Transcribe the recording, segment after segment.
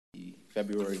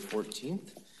February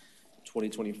 14th,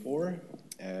 2024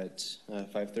 at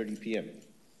 5:30 p.m.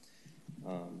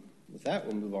 With that,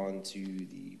 we'll move on to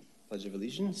the Pledge of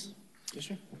Allegiance.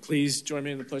 Commissioner? Please join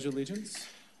me in the Pledge of Allegiance.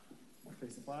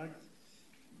 Face the flag.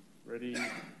 Ready,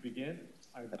 begin.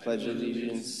 I pledge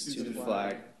allegiance to the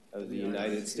flag of the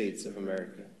United States of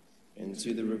America and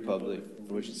to the republic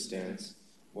for which it stands,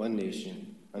 one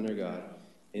nation, under God,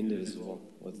 indivisible,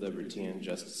 with liberty and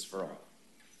justice for all.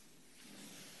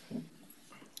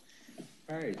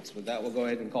 All right, so with that, we'll go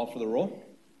ahead and call for the roll.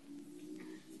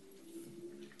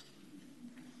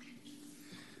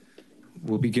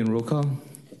 We'll begin roll call.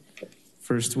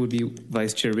 First would be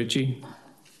Vice Chair Ritchie,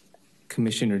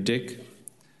 Commissioner Dick,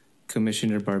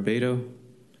 Commissioner Barbado,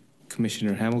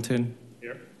 Commissioner Hamilton,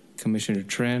 here. Commissioner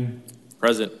Tran,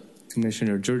 present.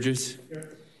 Commissioner Georges,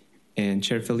 here. And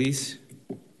Chair Felice,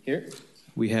 here.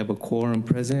 We have a quorum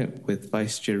present with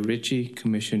Vice Chair Ritchie,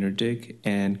 Commissioner Dick,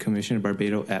 and Commissioner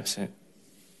Barbado absent.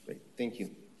 Great, thank you.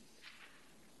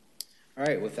 All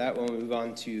right, with that, we'll move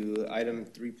on to item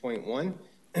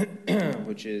 3.1,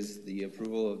 which is the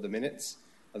approval of the minutes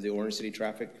of the Orange City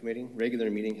Traffic Committee regular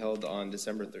meeting held on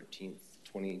December 13th,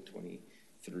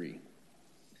 2023.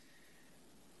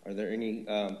 Are there any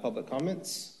public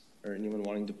comments or anyone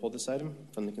wanting to pull this item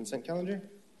from the consent calendar?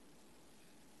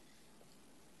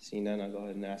 Seeing none, I'll go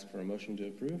ahead and ask for a motion to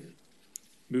approve.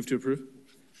 Move to approve.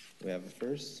 We have a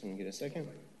first. Can we get a second?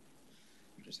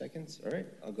 2 seconds. All right,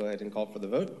 I'll go ahead and call for the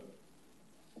vote.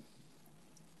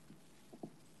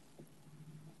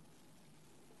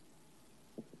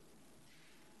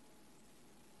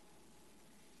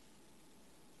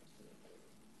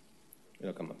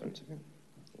 It'll come up in a second.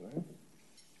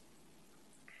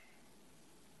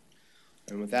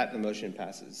 And with that, the motion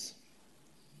passes.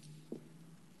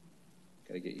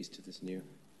 Got to get used to this new.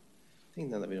 I think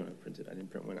now that we don't have printed, I didn't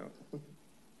print one out.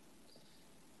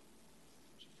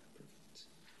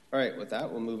 All right, with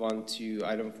that, we'll move on to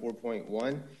item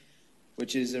 4.1,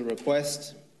 which is a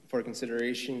request for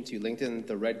consideration to lengthen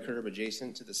the red curb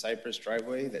adjacent to the Cypress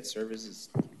driveway that services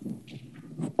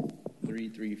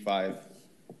 335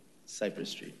 Cypress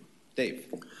Street. Dave.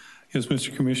 Yes,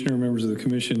 Mr. Commissioner, members of the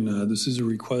commission, this is a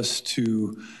request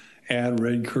to add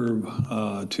red curb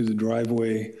to the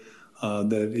driveway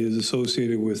that is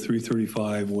associated with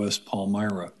 335 West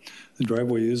Palmyra. The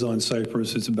driveway is on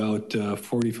Cypress. It's about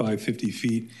 45, 50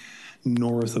 feet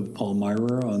north of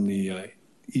Palmyra on the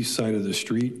east side of the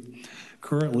street.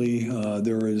 Currently,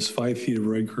 there is 5 feet of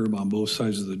red curb on both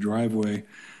sides of the driveway,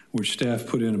 which staff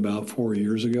put in about 4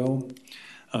 years ago.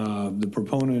 The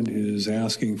proponent is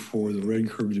asking for the red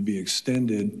curb to be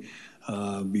extended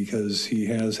because he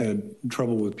has had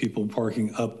trouble with people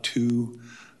parking up to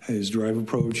his drive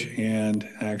approach and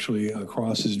actually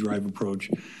across his drive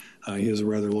approach. He has a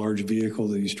rather large vehicle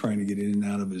that he's trying to get in and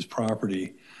out of his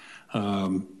property.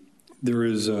 There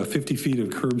is 50 feet of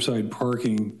curbside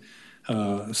parking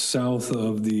south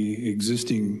of the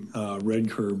existing red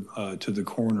curb to the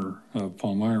corner of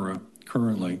Palmyra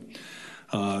currently.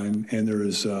 And there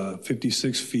is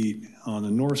 56 feet on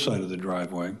the north side of the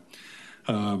driveway.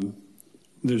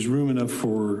 There's room enough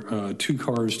for 2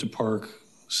 cars to park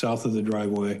south of the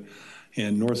driveway,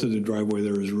 and north of the driveway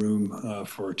there is room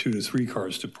for 2 to 3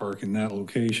 cars to park in that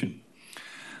location.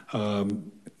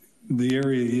 The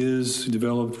area is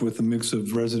developed with a mix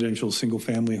of residential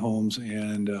single-family homes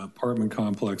and apartment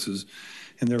complexes,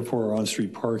 and therefore our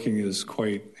on-street parking is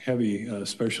quite heavy,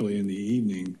 especially in the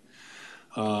evening.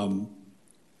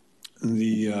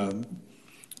 The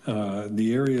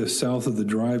area south of the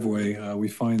driveway, we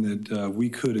find that we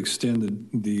could extend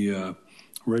the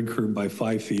red curb by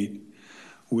 5 feet,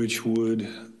 which would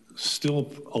still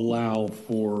allow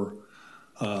for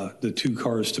the 2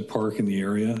 cars to park in the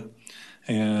area.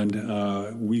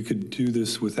 And we could do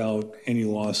this without any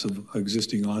loss of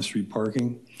existing on-street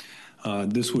parking.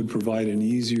 This would provide an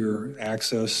easier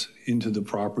access into the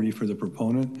property for the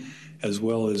proponent, as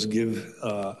well as give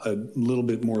a little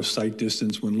bit more sight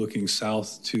distance when looking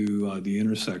south to the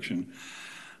intersection.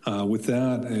 With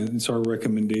that, it's our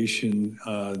recommendation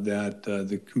that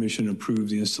the commission approve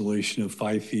the installation of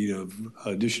 5 feet of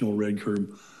additional red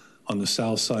curb on the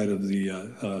south side of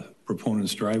the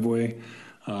proponent's driveway.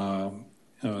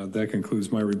 That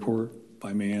concludes my report. If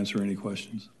I may answer any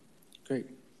questions. Great.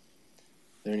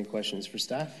 Are there any questions for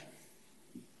staff?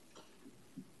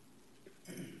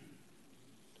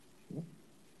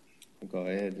 I'll go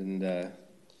ahead and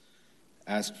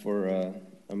ask for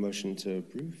a motion to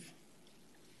approve.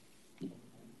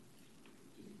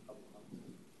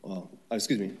 Well,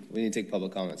 excuse me, we need to take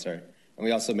public comment, sorry. And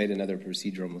we also made another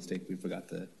procedural mistake. We forgot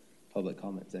the public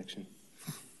comment section.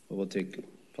 But we'll take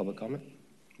public comment.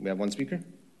 We have one speaker.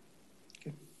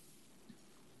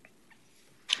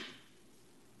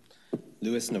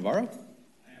 Luis Navarro.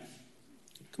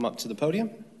 Come up to the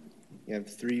podium. You have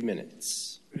 3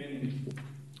 minutes.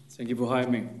 Thank you for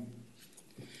having me.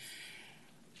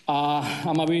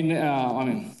 I'm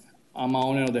an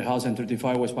owner of the house in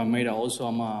 35 West Palmyra. Also,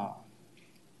 I'm a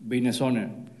business owner.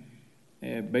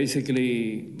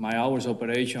 Basically, my hours of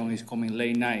operation is coming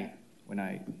late night when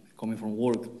I coming from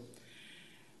work.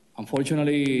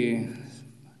 Unfortunately,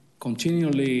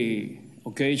 continually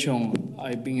occasion,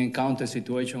 I've been encountered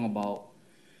situation about,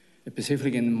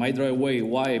 specifically in my driveway.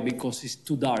 Why? Because it's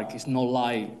too dark. It's no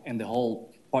light in the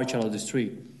whole partial of the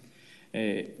street.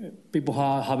 People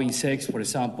are having sex, for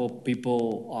example.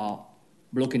 People are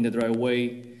blocking the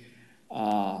driveway,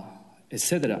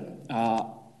 etc.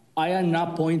 I am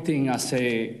not pointing as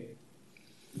a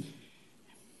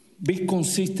big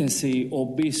consistency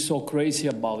or be so crazy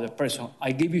about the person.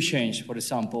 I give you change, for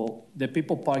example, the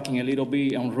people parking a little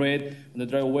bit on red on the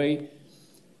driveway,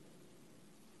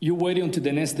 you wait until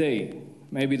the next day.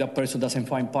 Maybe that person doesn't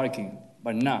find parking,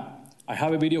 but now I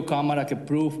have a video camera can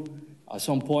prove at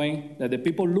some point that the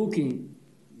people looking,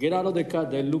 get out of the car,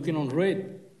 they're looking on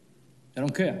red. They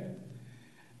don't care.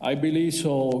 I believe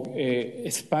so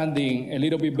expanding a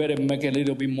little bit better, make it a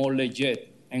little bit more legit,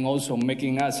 and also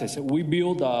making access. We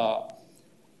build a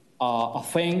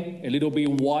thing, a little bit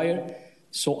wire,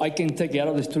 so I can take it out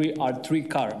of the street, our 3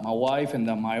 cars, my wife and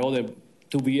my other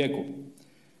 2 vehicles.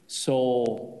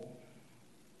 So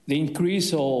the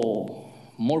increase of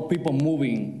more people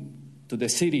moving to the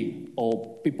city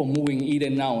or people moving in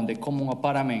and out in the common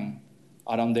apartment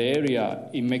around the area,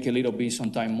 it makes it a little bit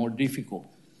sometimes more difficult.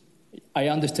 I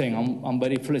understand, I'm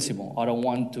very flexible. I don't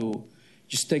want to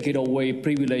just take it away,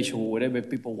 privilege or whatever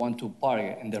people want to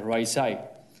park in the right side.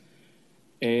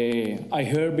 I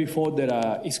heard before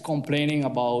that it's complaining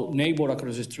about neighbor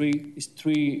across the street, it's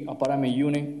 3 apartment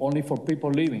units only for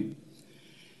people living.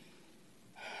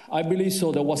 I believe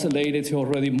so. There was a lady who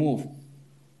already moved.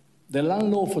 The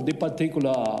landlord for this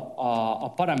particular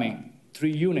apartment,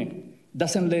 3 units,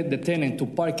 doesn't let the tenant to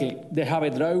park it. They have a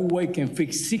driveway can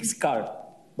fix 6 cars,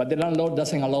 but the landlord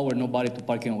doesn't allow nobody to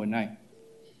park it overnight.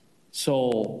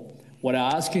 So what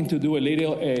I'm asking to do a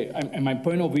little, in my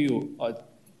point of view,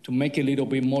 to make it a little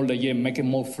bit more legit, make it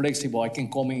more flexible, I can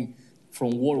come in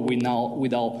from work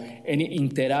without any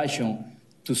interaction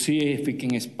to see if we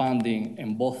can expanding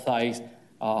in both sides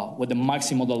with the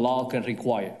maximum the law can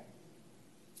require.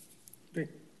 Great.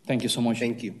 Thank you so much.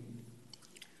 Thank you.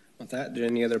 With that, are there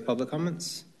any other public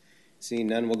comments? Seeing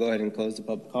none, we'll go ahead and close the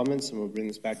public comments, and we'll bring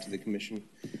this back to the commission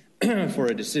for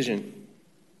a decision.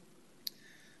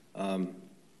 Anyone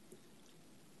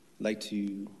like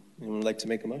to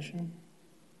make a motion?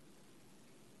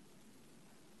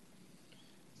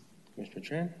 Commissioner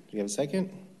Tran, do you have a second?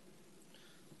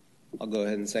 I'll go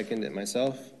ahead and second it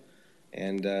myself.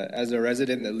 And as a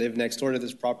resident that lived next door to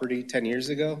this property 10 years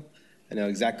ago, I know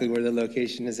exactly where the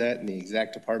location is at and the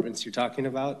exact apartments you're talking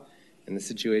about. And the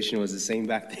situation was the same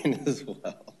back then as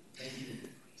well.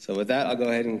 So with that, I'll go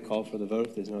ahead and call for the vote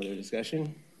if there's no other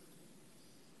discussion.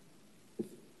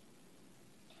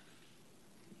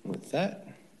 With that,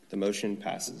 the motion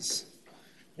passes.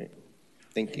 Great.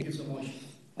 Thank you. Thank you so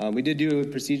much. We did do a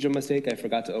procedural mistake. I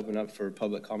forgot to open up for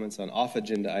public comments on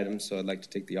off-agenda items, so I'd like to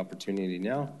take the opportunity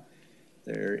now.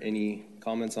 Are there any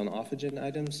comments on off-agenda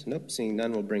items? Nope, seeing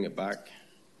none, we'll bring it back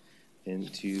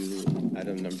into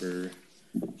item number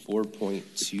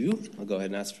 4.2. I'll go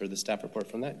ahead and ask for the staff report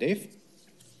from that. Dave?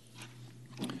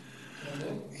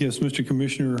 Yes, Mr.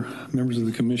 Commissioner, members of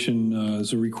the commission,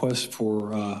 is a request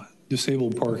for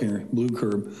disabled parking, blue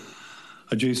curb,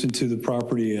 adjacent to the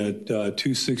property at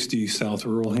 260 South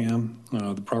Earlham.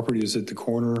 The property is at the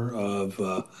corner of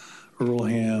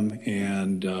Earlham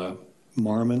and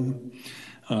Marmon.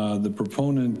 The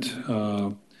proponent,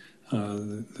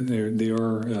 they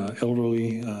are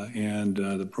elderly, and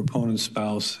the proponent's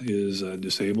spouse is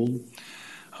disabled.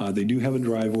 They do have a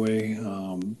driveway.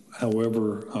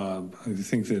 However, I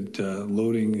think that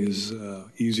loading is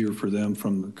easier for them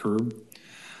from the curb.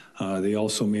 They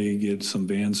also may get some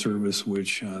van service,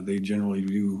 which they generally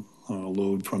do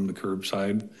load from the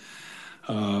curbside.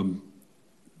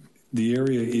 The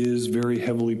area is very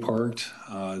heavily parked.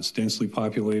 It's densely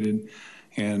populated,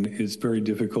 and it's very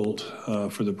difficult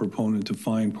for the proponent to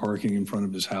find parking in front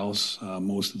of his house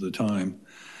most of the time.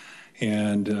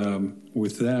 And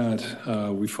with that,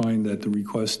 we find that the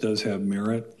request does have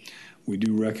merit. We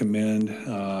do recommend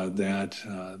that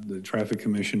the Traffic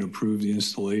Commission approve the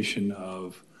installation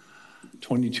of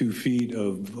 22 feet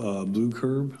of blue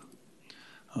curb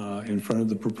in front of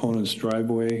the proponent's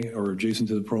driveway or adjacent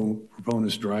to the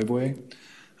proponent's driveway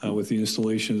with the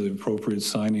installation of the appropriate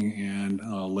signing and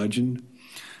legend.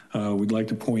 We'd like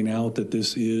to point out that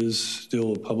this is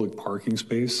still a public parking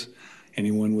space.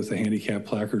 Anyone with a handicap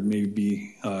placard may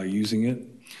be using it.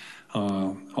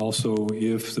 Also,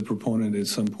 if the proponent at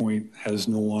some point has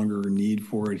no longer a need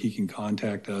for it, he can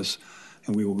contact us,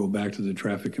 and we will go back to the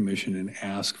Traffic Commission and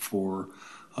ask for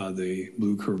the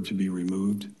blue curb to be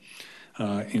removed.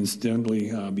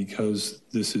 Incidentally, because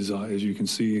this is, as you can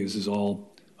see, this is all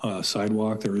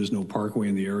sidewalk, there is no parkway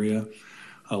in the area.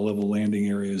 A level landing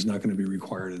area is not going to be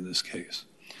required in this case.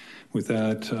 With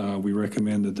that, we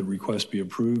recommend that the request be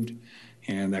approved,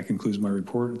 and that concludes my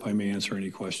report. If I may answer any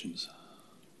questions.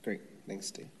 Great, thanks,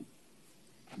 Steve.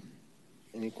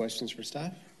 Any questions for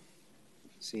staff?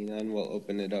 Seeing none, we'll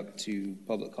open it up to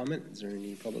public comment. Is there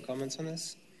any public comments on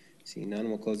this? Seeing none,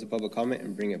 we'll close the public comment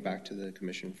and bring it back to the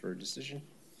commission for a decision.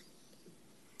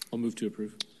 I'll move to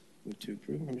approve. Move to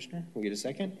approve, Commissioner. We'll get a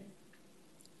second.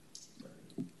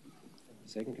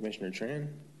 Second, Commissioner Tran.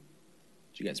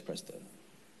 Did you guys press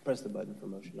the button for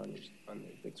motion on the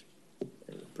big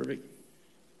screen? Perfect.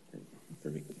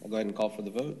 Perfect. I'll go ahead and call for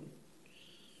the vote.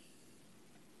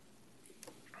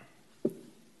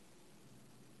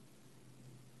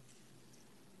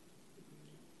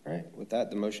 All right, with that,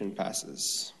 the motion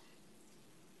passes.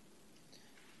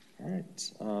 All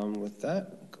right, with that,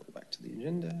 we'll go back to the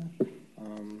agenda.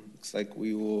 Looks like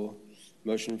we will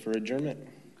motion for adjournment.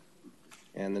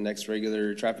 And the next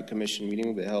regular Traffic Commission meeting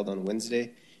will be held on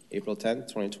Wednesday, April 10th,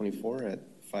 2024 at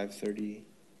 5:30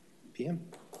 p.m.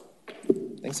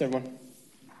 Thanks, everyone.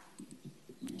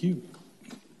 Thank you.